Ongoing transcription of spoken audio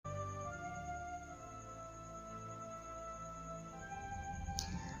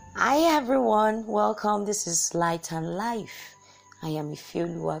Hi everyone, welcome. This is Light and Life. I am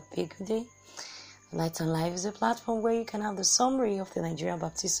Ifeoluwa Pegude. Light and Life is a platform where you can have the summary of the Nigerian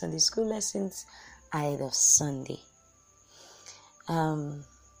Baptist Sunday School lessons ahead of Sunday.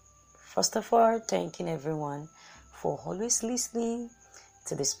 First of all, thanking everyone for always listening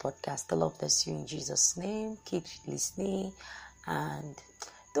to this podcast. The Lord bless you in Jesus' name. Keep listening and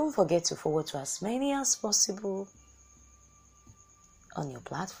don't forget to forward to as many as possible on your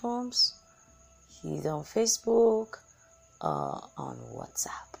platforms, either on Facebook or on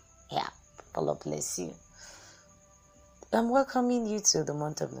WhatsApp. Yeah, the Lord bless you. I'm welcoming you to the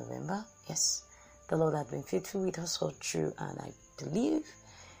month of November. Yes, the Lord has been faithful with us all through, and I believe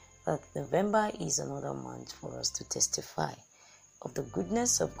that November is another month for us to testify of the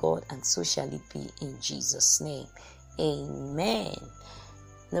goodness of God, and so shall it be in Jesus' name. Amen.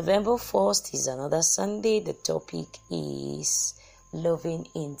 November 1st is another Sunday. The topic is loving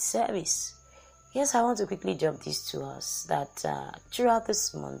in service. Yes, I want to quickly jump this to us that throughout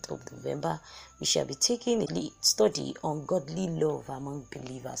this month of November, we shall be taking a study on godly love among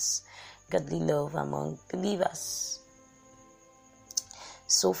believers. Godly love among believers.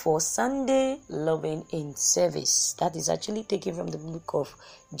 So for Sunday, loving in service, that is actually taken from the book of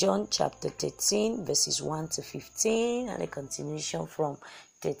John chapter 13, verses 1 to 15, and a continuation from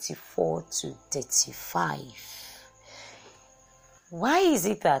 34 to 35. Why is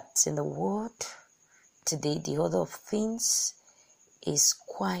it that in the world today, the order of things is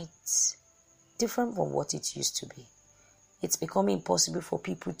quite different from what it used to be? It's becoming impossible for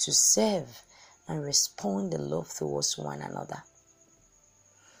people to serve and respond in love towards one another.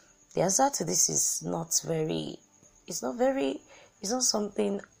 The answer to this is not something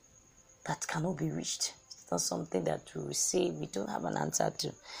that cannot be reached. It's not something that we will say we don't have an answer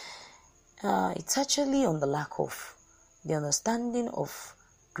to. It's actually on the lack of the understanding of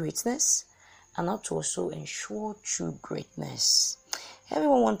greatness and how to also ensure true greatness.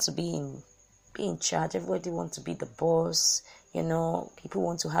 Everyone wants to be in charge. Everybody wants to be the boss. People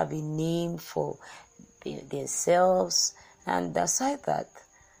want to have a name for themselves. And aside that,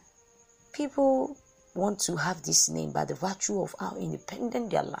 people want to have this name by the virtue of how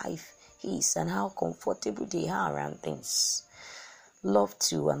independent their life is and how comfortable they are around things. Love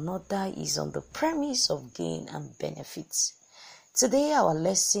to another is on the premise of gain and benefits. Today, our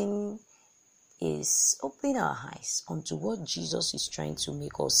lesson is opening our eyes onto what Jesus is trying to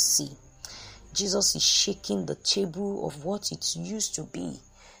make us see. Jesus is shaking the table of what it used to be,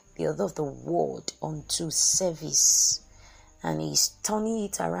 the order of the world, onto service. And he's turning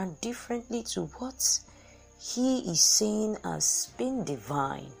it around differently to what he is saying as being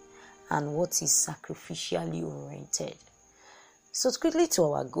divine and what is sacrificially oriented. So quickly to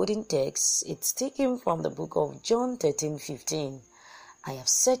our golden text, it's taken from the book of John 13:15. I have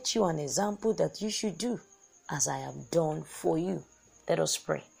set you an example that you should do as I have done for you. Let us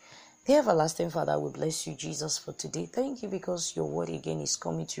pray. Dear everlasting Father, we bless you, Jesus, for today. Thank you because your word again is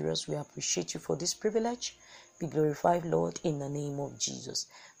coming to us. We appreciate you for this privilege. Be glorified, Lord, in the name of Jesus.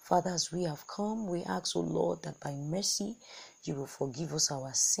 Father, as we have come, we ask, O Lord, that by mercy you will forgive us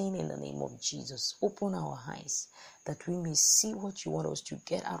our sin in the name of Jesus. Open our eyes that we may see what you want us to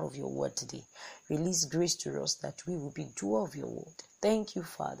get out of your word today. Release grace to us that we will be doer of your word. Thank you,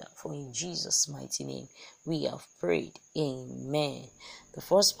 Father, for in Jesus' mighty name we have prayed. Amen. The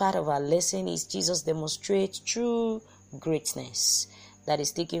first part of our lesson is Jesus demonstrates true greatness. That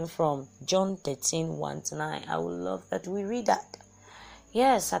is taken from John 13:1-9. I would love that we read that.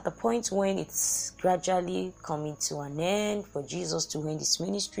 Yes, at the point when it's gradually coming to an end for Jesus to end his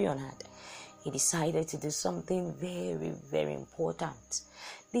ministry on earth, he decided to do something very, very important.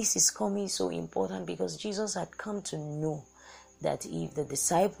 This is coming so important because Jesus had come to know that if the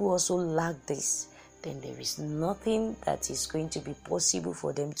disciple also lack this, then there is nothing that is going to be possible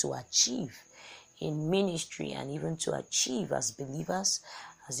for them to achieve in ministry and even to achieve as believers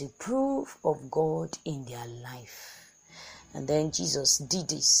as a proof of God in their life. And then Jesus did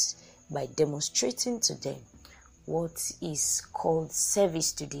this by demonstrating to them what is called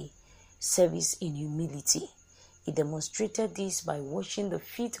service today, service in humility. He demonstrated this by washing the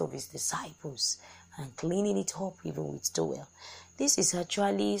feet of his disciples and cleaning it up even with towel. This is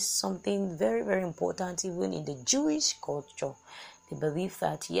actually something very, very important even in the Jewish culture. They believe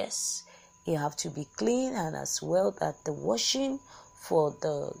that yes, you have to be clean, and as well that the washing for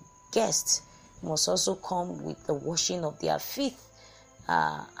the guests must also come with the washing of their feet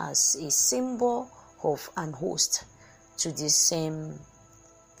as a symbol of an host to this same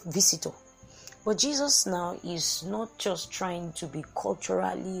visitor. But Jesus now is not just trying to be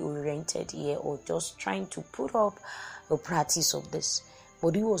culturally oriented here or just trying to put up a practice of this,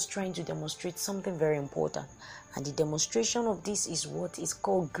 But he was trying to demonstrate something very important. And the demonstration of this is what is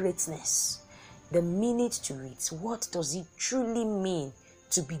called greatness. The meaning to it. What does it truly mean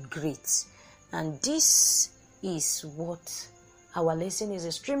to be great? And this is what our lesson is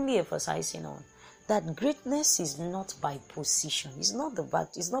extremely emphasizing on. That greatness is not by position. It's not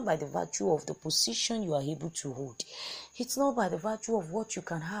by the virtue of the position you are able to hold. It's not by the virtue of what you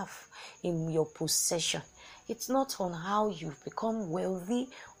can have in your possession. It's not on how you've become wealthy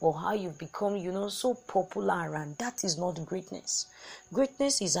or how you've become, so popular around. That is not greatness.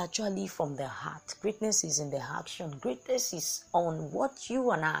 Greatness is actually from the heart. Greatness is in the action. Greatness is on what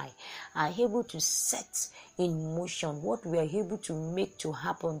you and I are able to set in motion, what we are able to make to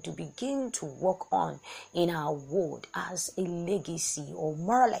happen, to begin to work on in our world as a legacy, or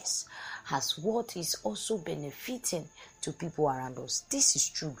more or less as what is also benefiting to people around us. This is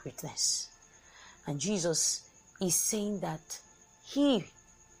true greatness. And Jesus is saying that he,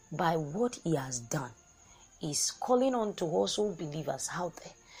 by what he has done, is calling on to also believers out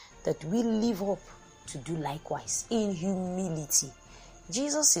there that we live up to do likewise in humility.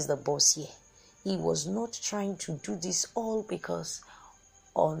 Jesus is the boss here. He was not trying to do this all because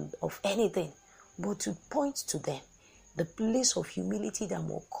of anything, but to point to them the place of humility that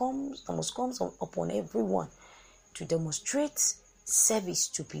must come upon everyone, to demonstrate service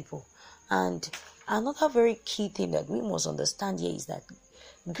to people. And another very key thing that we must understand here is that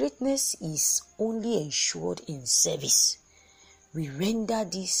greatness is only ensured in service. We render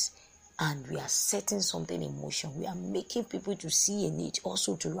this and we are setting something in motion. We are making people to see a need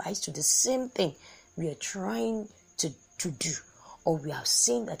also to rise to the same thing we are trying to do, or we are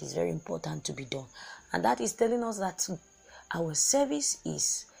saying that is very important to be done. And that is telling us that our service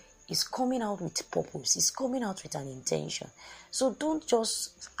is coming out with purpose. It's coming out with an intention. So don't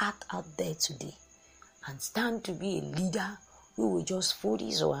just act out there today and stand to be a leader who will just fold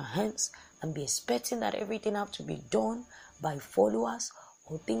his or her hands and be expecting that everything has to be done by followers,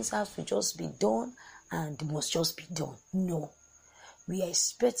 or things have to just be done and must just be done. No. We are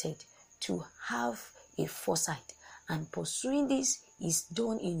expected to have a foresight, and pursuing this is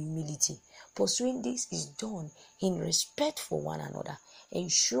done in humility. Pursuing this is done in respect for one another,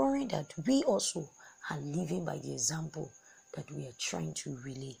 ensuring that we also are living by the example that we are trying to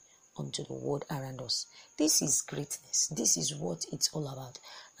relay onto the world around us. This is greatness. This is what it's all about.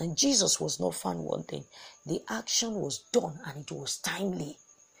 And Jesus was not found wanting. The action was done and it was timely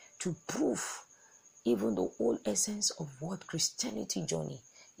to prove even the whole essence of what Christianity journey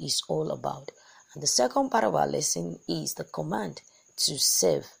is all about. And the second part of our lesson is the command to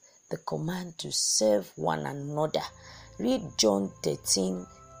serve. The command to serve one another. Read John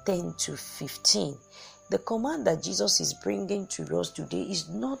 13:10-15. The command that Jesus is bringing to us today is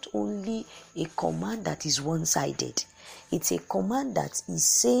not only a command that is one-sided. It's a command that is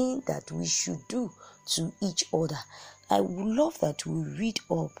saying that we should do to each other. I would love that we read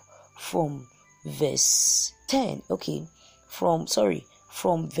up from verse 10. From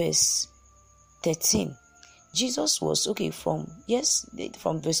verse 13. Jesus was from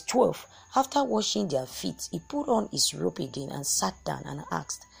verse 12. After washing their feet, he put on his robe again and sat down and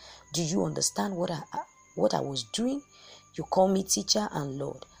asked, "Do you understand what I was doing? You call me teacher and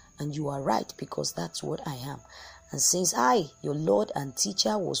Lord, and you are right, because that's what I am. And since I, your Lord and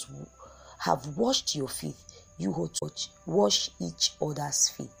teacher, have washed your feet, you ought to wash each other's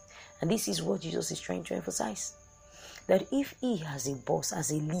feet." And this is what Jesus is trying to emphasize. That if he, as a boss,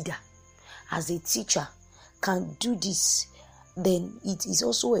 as a leader, as a teacher, can do this, then it is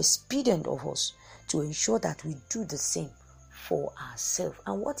also expedient of us to ensure that we do the same for ourselves.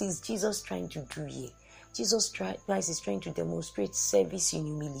 And what is Jesus trying to do here? Jesus Christ is trying to demonstrate service in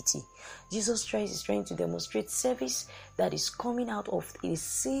humility. Jesus Christ is trying to demonstrate service that is coming out of the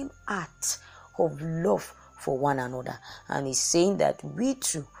same act of love for one another. And he's saying that we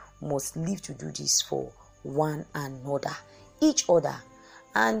too must live to do this for one another, each other.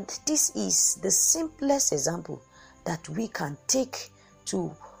 And this is the simplest example that we can take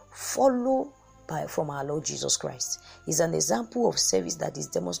to follow from our Lord Jesus Christ. It's an example of service that is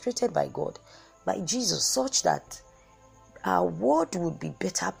demonstrated by God, by Jesus, such that our world would be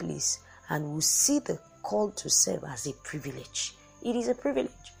better place and will see the call to serve as a privilege. It is a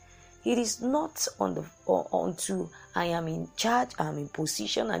privilege. It is not onto I am in charge, I am in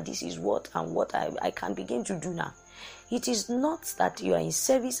position, and this is what I can begin to do now. It is not that you are in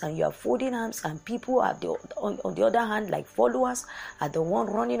service and you are folding arms and people on the other hand, like followers, are the one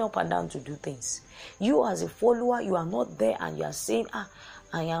running up and down to do things. You as a follower, you are not there and you are saying,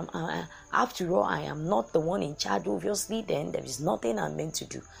 after all, I am not the one in charge. Obviously, then there is nothing I'm meant to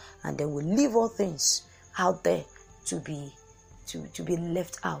do. And then we leave all things out there to be to be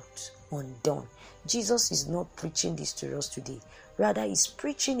left out undone. Jesus is not preaching this to us today. Rather, he's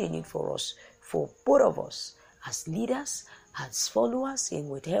preaching a need for us, for both of us, as leaders, as followers, in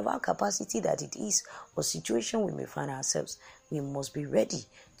whatever capacity that it is or situation we may find ourselves. We must be ready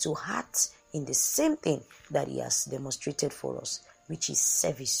to act in the same thing that he has demonstrated for us, which is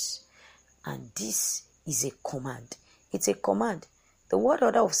service. And this is a command. It's a command. The word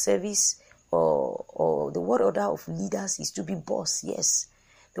order of service or the word order of leaders is to be boss, yes.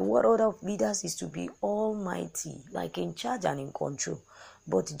 The word order of leaders is to be almighty, like in charge and in control.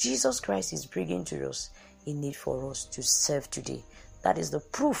 But Jesus Christ is bringing to us a need for us to serve today. That is the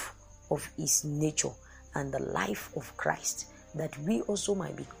proof of his nature and the life of Christ that we also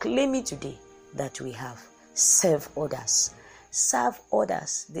might be claiming today that we have. Serve others. Serve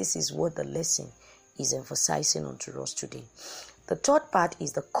others. This is what the lesson is emphasizing unto us today. The third part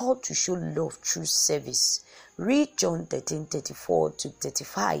is the call to show love through service. Read John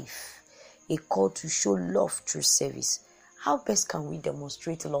 13:34-35. A call to show love through service. How best can we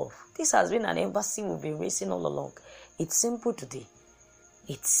demonstrate love? This has been an emphasis we've been raising all along. It's simple today.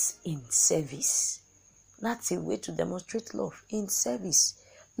 It's in service. That's a way to demonstrate love, in service.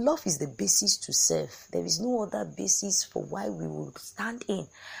 Love is the basis to serve. There is no other basis for why we will stand in,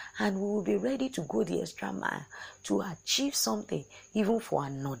 and we will be ready to go the extra mile to achieve something, even for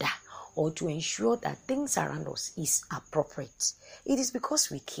another, or to ensure that things around us is appropriate. It is because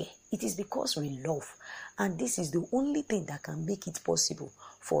we care. It is because we love. And this is the only thing that can make it possible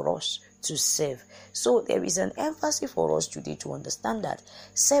for us to serve. So there is an emphasis for us today to understand that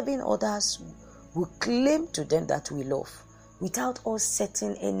serving others will claim to them that we love, without us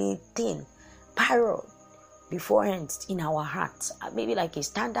setting anything parallel beforehand in our hearts, maybe like a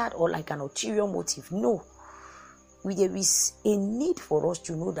standard or like an ulterior motive. No. There is a need for us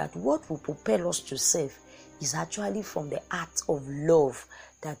to know that what will propel us to serve is actually from the act of love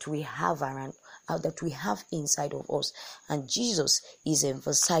that we have around, that we have inside of us. And Jesus is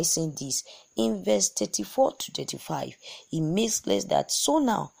emphasizing this in verse 34-35. He makes clear that so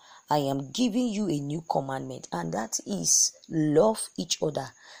now I am giving you a new commandment, and that is love each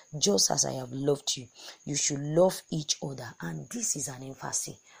other just as I have loved you. You should love each other, and this is an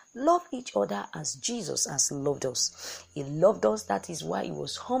emphasis. Love each other as Jesus has loved us. He loved us. That is why he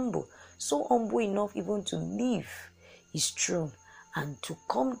was humble, so humble enough even to leave his throne and to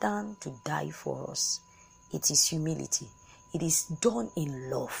come down to die for us. It is humility. It is done in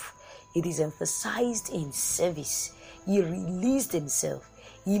love. It is emphasized in service. He released himself.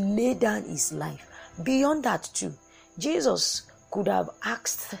 He laid down his life. Beyond that too, Jesus could have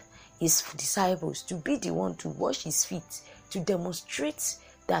asked his disciples to be the one to wash his feet, to demonstrate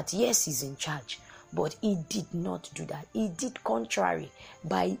that yes, he's in charge. But he did not do that. He did contrary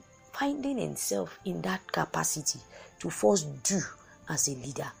by finding himself in that capacity to first do as a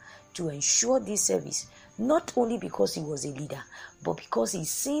leader, to ensure this service, not only because he was a leader, but because he's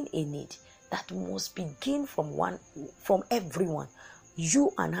seen a need that must begin from everyone.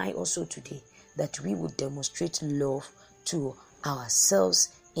 You and I also today, that we would demonstrate love to ourselves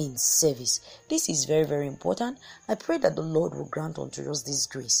in service. This is very, very important. I pray that the Lord will grant unto us this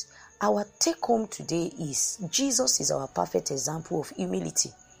grace. Our take home today is Jesus is our perfect example of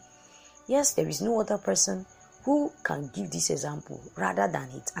humility. Yes, there is no other person who can give this example rather than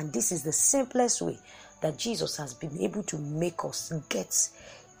it. And this is the simplest way that Jesus has been able to make us get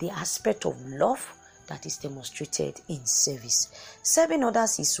the aspect of love that is demonstrated in service. Serving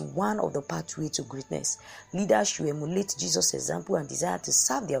others is one of the pathways to greatness. Leaders should emulate Jesus' example and desire to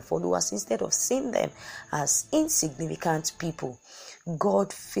serve their followers instead of seeing them as insignificant people.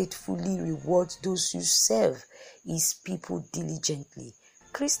 God faithfully rewards those who serve his people diligently.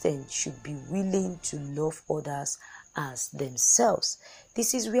 Christians should be willing to love others as themselves.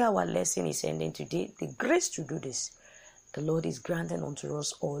 This is where our lesson is ending today. The grace to do this, the Lord is granting unto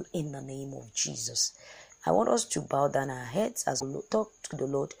us all in the name of Jesus. I want us to bow down our heads as we talk to the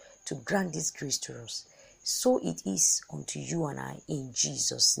Lord to grant this grace to us. So it is unto you and I in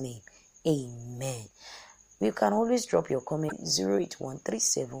Jesus' name. Amen. You can always drop your comment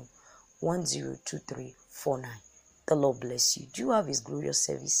 08137102349. The Lord bless you. Do you have his glorious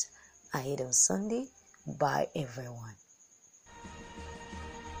service ahead on Sunday? Bye everyone.